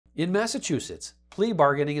In Massachusetts, plea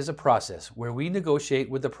bargaining is a process where we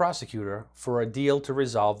negotiate with the prosecutor for a deal to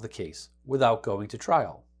resolve the case without going to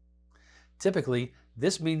trial. Typically,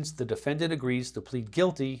 this means the defendant agrees to plead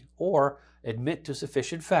guilty or admit to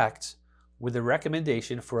sufficient facts with a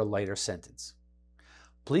recommendation for a lighter sentence.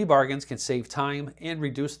 Plea bargains can save time and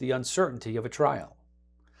reduce the uncertainty of a trial.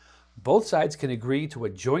 Both sides can agree to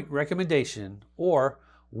a joint recommendation, or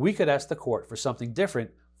we could ask the court for something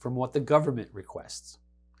different from what the government requests.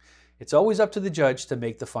 It's always up to the judge to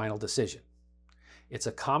make the final decision. It's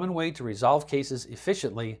a common way to resolve cases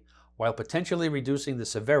efficiently while potentially reducing the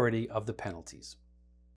severity of the penalties.